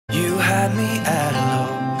got me at hello.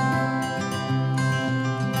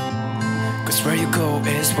 'Cause where you go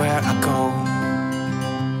is where I go.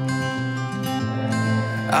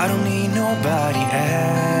 I don't need nobody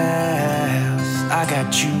else. I got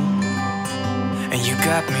you, and you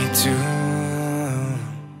got me too.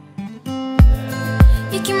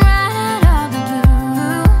 You can ride all the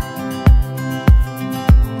blue.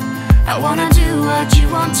 I wanna do what you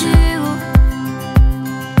want to.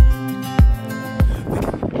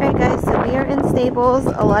 Alright guys, so we are in Staples.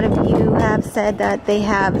 A lot of you have said that they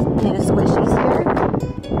have new squishies here.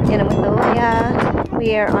 And with Alea,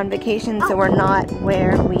 we are on vacation, so we're not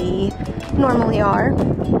where we normally are.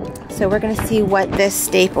 So we're gonna see what this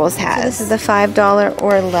Staples has. So this is the $5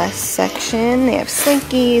 or less section. They have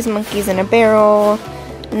Slinkies, Monkeys in a Barrel,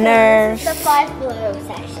 Nerf. The Five Below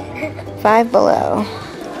section. Five Below.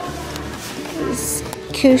 These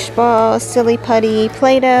Koosh Ball, Silly Putty,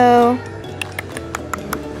 Play-Doh.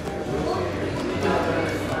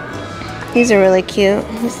 These are really cute.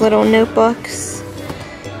 These little notebooks.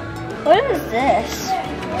 What is this?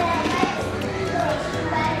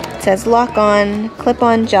 It says lock on, clip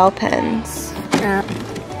on gel pens.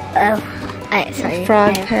 Sorry.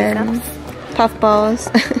 Frog pens, puff balls.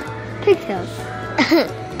 Pigtails.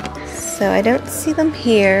 So I don't see them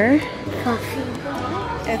here. Coffee.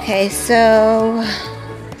 Okay, so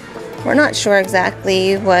we're not sure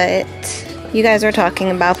exactly what you guys were talking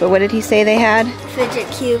about, but what did he say they had? Fidget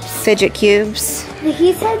cubes. Fidget cubes.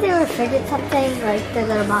 He said they were fidget something, like they're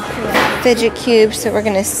gonna box around. Fidget cubes, so we're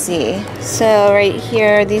gonna see. So right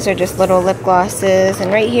here, these are just little lip glosses,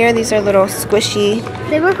 and right here, these are little squishy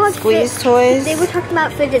They were called squeeze toys. They were talking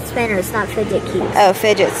about fidget spinners, not fidget cubes. Oh,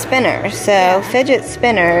 fidget spinners. So Yeah. fidget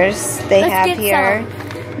spinners they Let's have get here. some.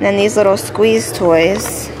 And then these little squeeze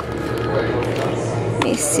toys. Let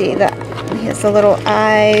me see that. He has the little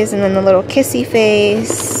eyes and then the little kissy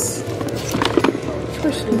face.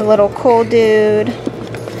 Squishy. The little cool dude.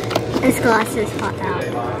 His glasses pop out.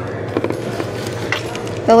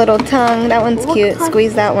 The little tongue. That one's What cute. kind-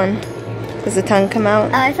 Squeeze that one. Does the tongue come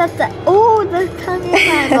out? I thought that. Oh, the tongue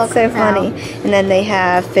is That's so funny. And then they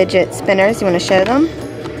have fidget spinners. You want to show them?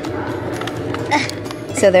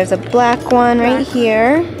 So there's a black one right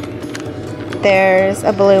here. There's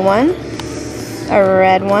a blue one. A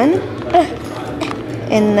red one.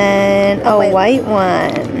 And then a white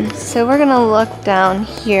one. So we're gonna look down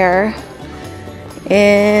here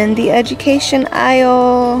in the education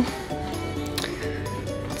aisle.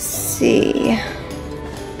 Let's see.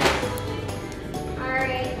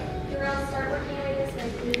 Alright, girls, start working on this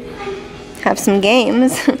one. Have some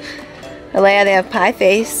games. Alea, they have Pie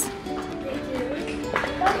Face.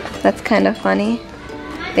 That's kind of funny.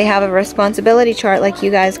 They have a responsibility chart like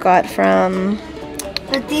you guys got from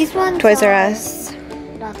But these ones Toys R are Us.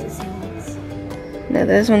 not the same ones. No,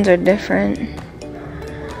 those ones are different.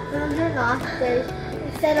 No, they're not.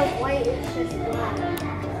 Instead of white, it's just black.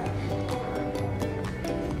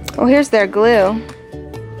 Oh, here's their glue.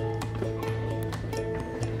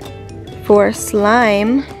 For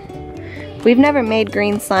slime. We've never made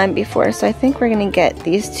green slime before, so I think we're gonna get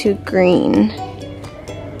these two green.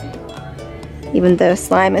 Even though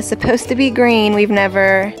slime is supposed to be green, we've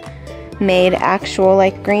never made actual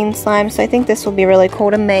like green slime, so I think this will be really cool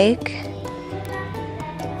to make.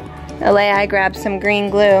 Alea, I grabbed some green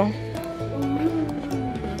glue.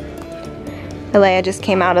 Alea just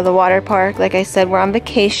came out of the water park. Like I said, we're on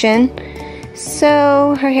vacation,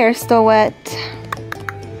 so her hair's still wet.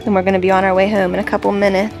 And we're gonna be on our way home in a couple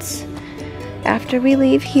minutes after we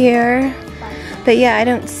leave here. But yeah, I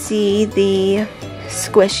don't see the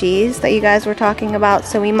squishies that you guys were talking about,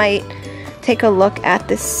 so we might take a look at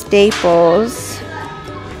the Staples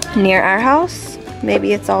near our house.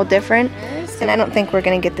 Maybe it's all different. And I don't think we're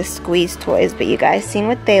gonna get the squeeze toys, but you guys seen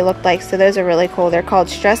what they look like, so those are really cool. They're called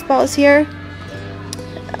stress balls here.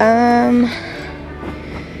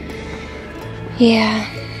 Yeah.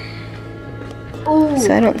 Ooh,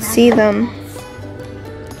 So I don't see them.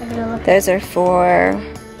 Those are for,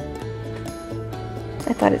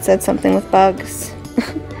 I thought it said something with bugs.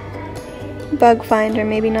 Bug finder,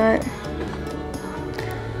 maybe not.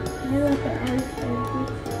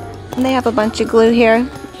 And they have a bunch of glue here.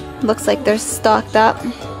 Looks like they're stocked up.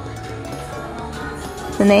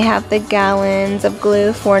 And they have the gallons of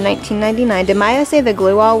glue for $19.99. Did Maya say the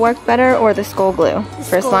glue all worked better or the skull glue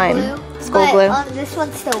for slime? Skull glue. This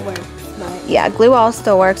one still works. But Yeah, glue all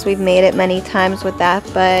still works. We've made it many times with that,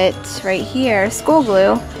 but right here, school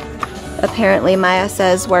glue, apparently Maya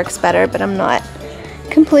says works better, but I'm not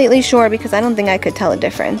completely sure because I don't think I could tell a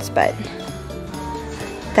difference, but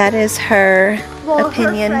that is her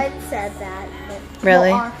opinion. Her friend said that.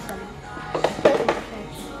 Really? Well, our friend.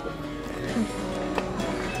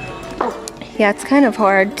 Yeah, it's kind of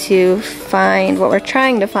hard to find what we're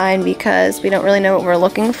trying to find because we don't really know what we're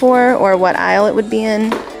looking for or what aisle it would be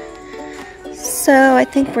in. So I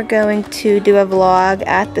think we're going to do a vlog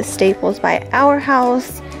at the Staples by our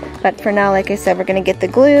house. But for now, like I said, we're going to get the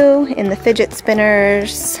glue and the fidget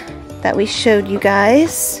spinners that we showed you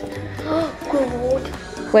guys.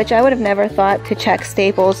 Which I would have never thought to check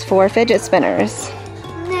Staples for fidget spinners.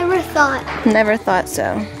 Never thought. Never thought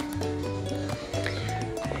so.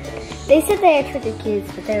 They said they had fidget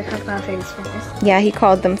cubes, but they were talking about fidget spinners. Yeah, he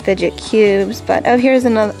called them fidget cubes, but oh, here's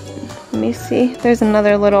another, let me see, there's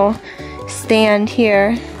another little stand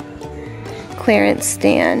here, clearance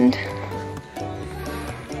stand,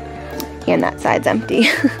 and that side's empty.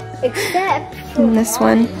 Except for and this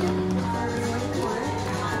one.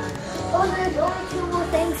 Oh, there's only two more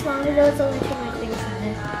things, Mommy. There's only two more things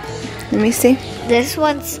in there. Let me see. This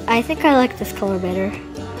one's, I think I like this color better.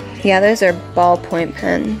 Yeah, those are ballpoint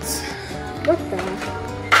pens. What the?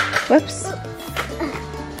 Whoops.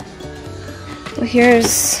 Well,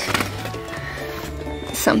 here's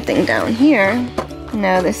something down here.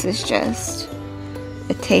 No, this is just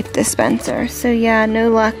a tape dispenser. So yeah, no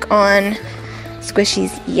luck on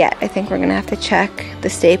squishies yet. I think we're gonna have to check the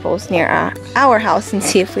Staples near our house and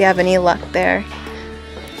see if we have any luck there.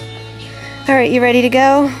 Alright, you ready to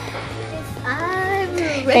go? I'm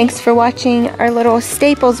ready. Thanks for watching our little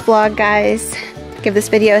Staples vlog, guys. Give this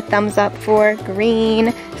video a thumbs up for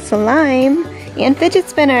green slime and fidget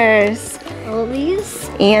spinners. All these?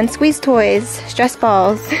 And squeeze toys, stress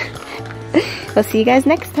balls. We'll see you guys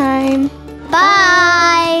next time.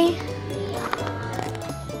 Bye!